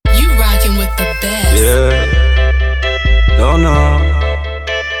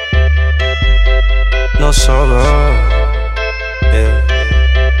or sorrow. Yeah.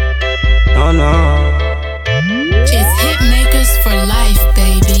 No. It's hit makers for life,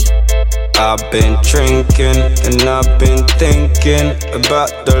 baby. I've been drinking and I've been thinking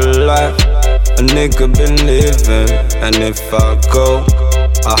about the life a nigga been living. And if I go,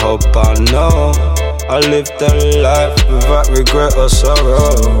 I hope I know I live the life without regret or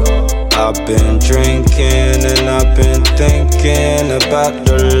sorrow. I've been drinking and I've been thinking about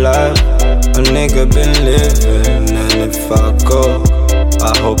the life a nigga been living. And if I go,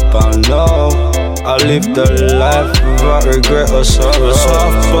 I hope I know I live the life without regret or sorrow. So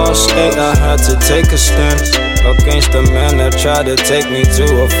first state I had to take a stand against the man that tried to take me to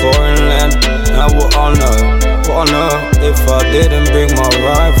a foreign land. Now what honor if I didn't bring my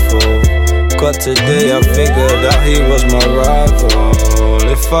rifle. But today I figured out he was my rival.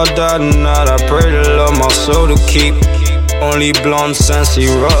 If I die tonight, I pray the Lord my soul to keep. Only blonde Sansi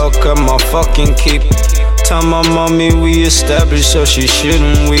rock at my fucking keep. Tell my mommy we established so she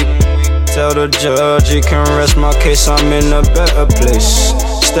shouldn't weep. Tell the judge he can rest my case, I'm in a better place.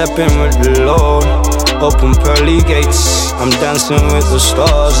 Step in with the Lord, open pearly gates. I'm dancing with the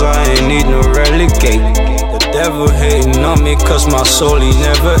stars, I ain't need no relegate. The devil hating on me cause my soul he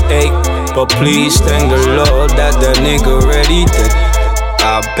never ate. But please thank the Lord that nigga ready did.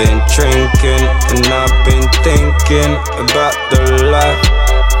 I've been drinking and I've been thinking about the life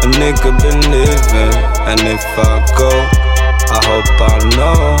a nigga been living. And if I go, I hope I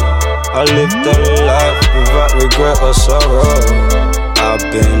know I live the life without regret or sorrow. I've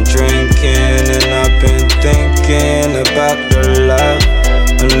been drinking and I've been thinking about the life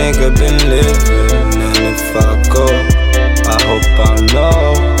a nigga been living. And if I go, I hope I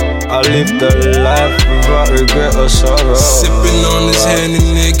know I live the life without regret or sorrow. Sipping on this Henny,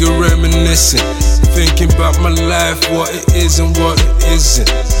 nigga reminiscing, thinking about my life, what it is and what it isn't.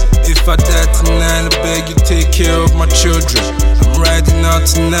 If I die tonight, I beg you take care of my children. I'm riding out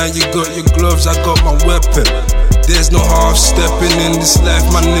tonight, you got your gloves, I got my weapon. There's no half stepping in this life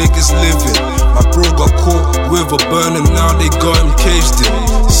my niggas living. My bro got caught with a burner, now they got him caged in.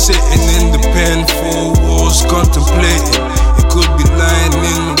 Sitting in the pen, 4 walls contemplating. He could be lying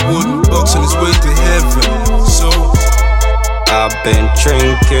in a wooden box on his way to heaven. So I've been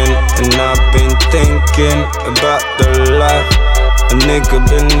drinking and I've been thinking about the life a nigga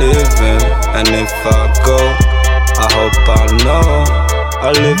been living. And if I go, I hope I know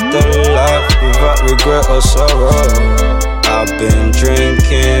I live the life without regret or sorrow. I've been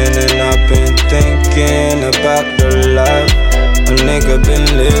drinking and I've been thinking about the life a nigga been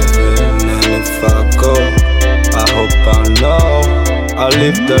living. And if I go, I hope I know I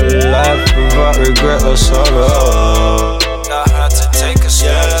live the life without regret or sorrow.